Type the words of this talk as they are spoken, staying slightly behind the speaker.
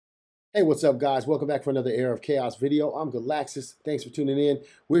Hey, what's up, guys? Welcome back for another Era of Chaos video. I'm Galaxus. Thanks for tuning in.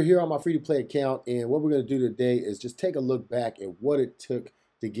 We're here on my free-to-play account, and what we're going to do today is just take a look back at what it took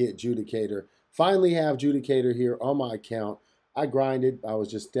to get Judicator. Finally have Judicator here on my account. I grinded. I was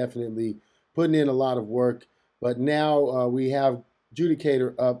just definitely putting in a lot of work, but now we have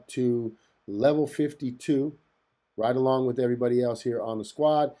Judicator up to level 52, right along with everybody else here on the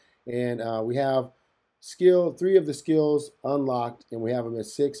squad, and we have three of the skills unlocked, and we have them at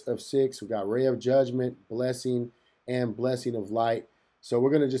 6 of 6. We got Ray of Judgment, Blessing, and Blessing of Light. So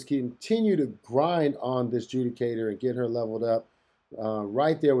we're going to just continue to grind on this Judicator and get her leveled up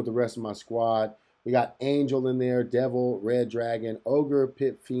right there with the rest of my squad. We got Angel in there, Devil, Red Dragon, Ogre,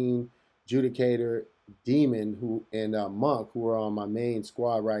 Pit Fiend, Judicator, Demon, and Monk, who are on my main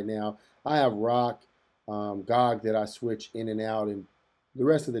squad right now. I have Rock, Gog that I switch in and out, and the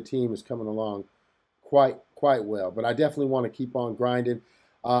rest of the team is coming along quite well. But I definitely want to keep on grinding.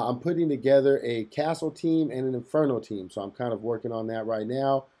 I'm putting together a castle team and an inferno team, so I'm kind of working on that right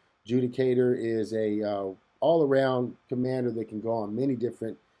now. Judicator is a all-around commander that can go on many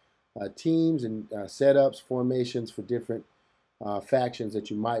different teams and setups, formations for different factions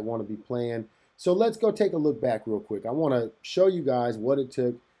that you might want to be playing. So let's go take a look back real quick. I want to show you guys what it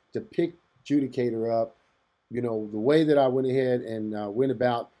took to pick Judicator up. You know, the way that I went ahead and went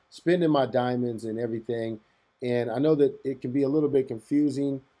about spending my diamonds and everything. And I know that it can be a little bit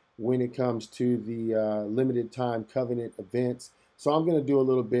confusing when it comes to the limited time covenant events. So I'm going to do a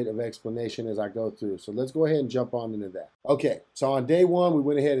little bit of explanation as I go through. So let's go ahead and jump on into that. Okay, so on day one, we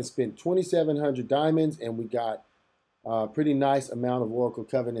went ahead and spent 2,700 diamonds, and we got a pretty nice amount of Oracle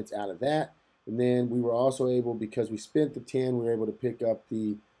Covenants out of that. And then we were also able, because we spent the 10, we were able to pick up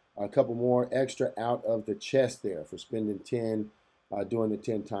a couple more extra out of the chest there for spending 10 doing the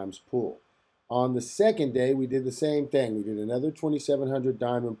 10 times pull. On the second day, we did the same thing. We did another 2,700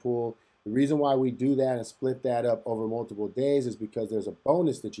 diamond pull. The reason why we do that and split that up over multiple days is because there's a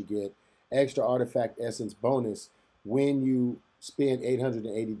bonus that you get, extra artifact essence bonus, when you spend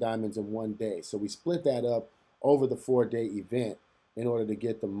 880 diamonds in one day. So we split that up over the 4-day event in order to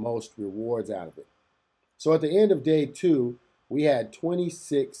get the most rewards out of it. So at the end of day 2, we had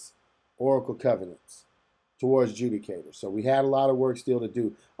 26 Oracle Covenants towards Judicator. So we had a lot of work still to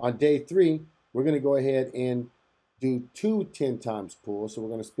do. On day 3, we're going to go ahead and do 2 10 times pulls. So we're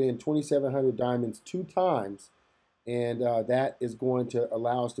going to spend 2,700 diamonds 2 times, and that is going to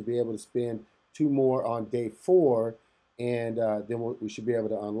allow us to be able to spend 2 more on day 4, and then we should be able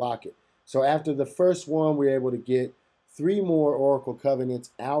to unlock it. So after the first one, we were able to get 3 more Oracle Covenants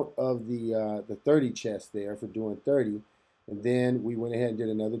out of the 30 chest there for doing 30. And then we went ahead and did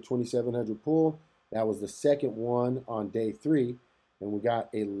another 2,700 pull. That was the second one on day 3, and we got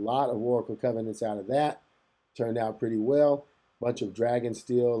a lot of Oracle Covenants out of that. Turned out pretty well. Bunch of Dragon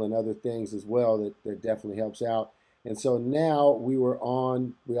Steel and other things as well that definitely helps out. And so now we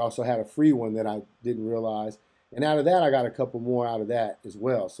also had a free one that I didn't realize. And out of that, I got a couple more out of that as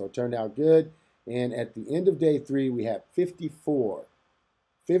well. So it turned out good. And at the end of day 3, we had 54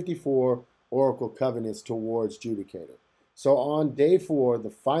 Oracle Covenants towards Judicator. So on day 4, the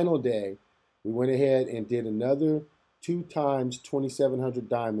final day, we went ahead and did another 2 times 2,700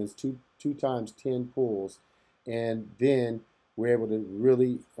 diamonds, two times 10 pulls, and then we were able to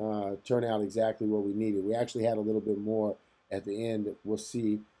really turn out exactly what we needed. We actually had a little bit more at the end, we'll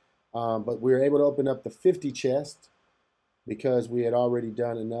see. But we were able to open up the 50 chest because we had already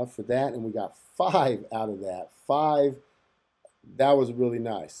done enough for that, and we got 5 out of that. 5, that was really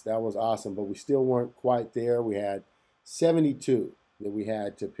nice. That was awesome, but we still weren't quite there. We had 72 that we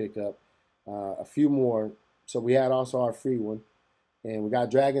had to pick up. A few more. So we had also our free one, and we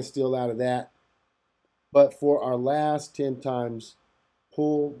got Dragon Steel out of that. But for our last 10 times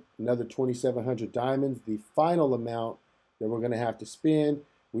pull, another 2,700 diamonds, the final amount that we're going to have to spend,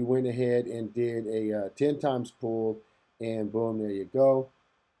 we went ahead and did a 10 times pull, and boom, there you go.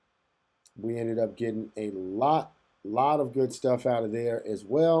 We ended up getting a lot of good stuff out of there as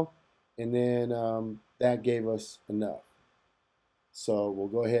well, and then that gave us enough. So we'll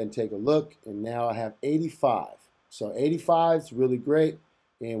go ahead and take a look, and now I have 85. So 85 is really great,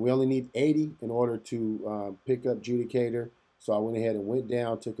 and we only need 80 in order to pick up Judicator. So I went ahead and went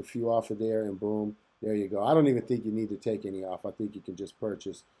down, took a few off of there, and boom, there you go. I don't even think you need to take any off. I think you can just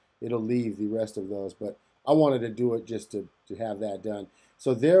purchase. It'll leave the rest of those, but I wanted to do it just to have that done.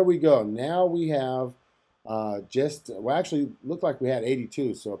 So there we go. Now we have well, actually, looked like we had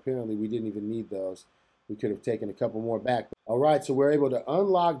 82, so apparently we didn't even need those. We could have taken a couple more back. All right, so we're able to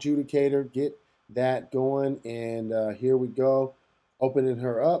unlock Judicator, get that going, and here we go, opening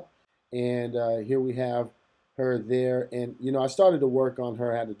her up. And here we have her there. And, you know, I started to work on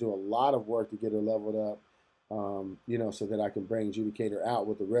her. I had to do a lot of work to get her leveled up, you know, so that I can bring Judicator out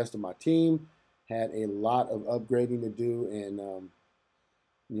with the rest of my team. Had a lot of upgrading to do. And,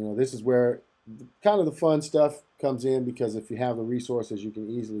 you know, this is where kind of the fun stuff comes in, because if you have the resources, you can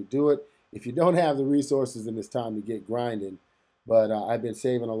easily do it. If you don't have the resources, then it's time to get grinding. But I've been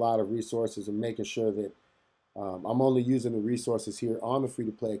saving a lot of resources and making sure that I'm only using the resources here on the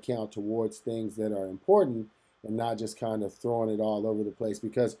free-to-play account towards things that are important, and not just kind of throwing it all over the place,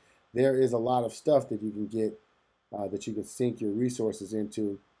 because there is a lot of stuff that you can get that you can sink your resources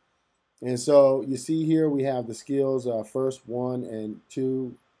into. And so you see here we have the skills first 1 and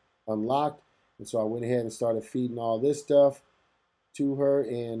 2 unlocked. And so I went ahead and started feeding all this stuff to her,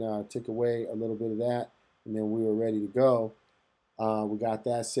 and took away a little bit of that. And then we were ready to go. We got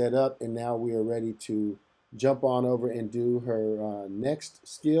that set up, and now we are ready to jump on over and do her next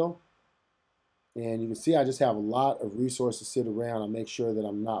skill. And you can see I just have a lot of resources sit around. I make sure that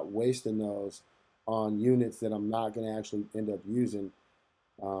I'm not wasting those on units that I'm not going to actually end up using,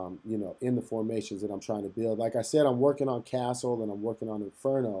 you know, in the formations that I'm trying to build. Like I said, I'm working on Castle and I'm working on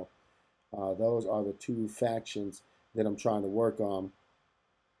Inferno. Those are the 2 factions that I'm trying to work on.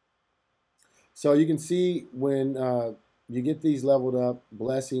 So you can see when you get these leveled up,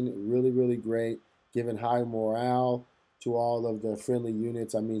 Blessing, really, really great, giving high morale to all of the friendly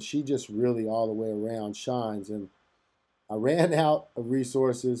units. I mean, she just really all the way around shines. And I ran out of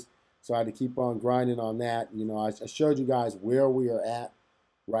resources, so I had to keep on grinding on that. You know, I showed you guys where we are at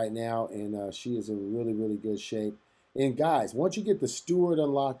right now, and she is in really, really good shape. And guys, once you get the Steward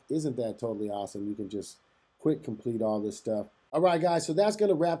unlocked, isn't that totally awesome? You can just quick complete all this stuff. All right, guys, so that's going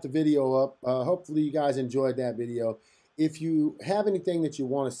to wrap the video up. Hopefully you guys enjoyed that video. If you have anything that you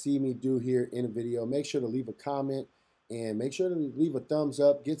want to see me do here in a video, make sure to leave a comment, and make sure to leave a thumbs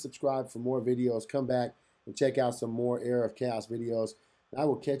up. Get subscribed for more videos. Come back and check out some more Era of Chaos videos. I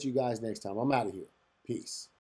will catch you guys next time. I'm out of here. Peace.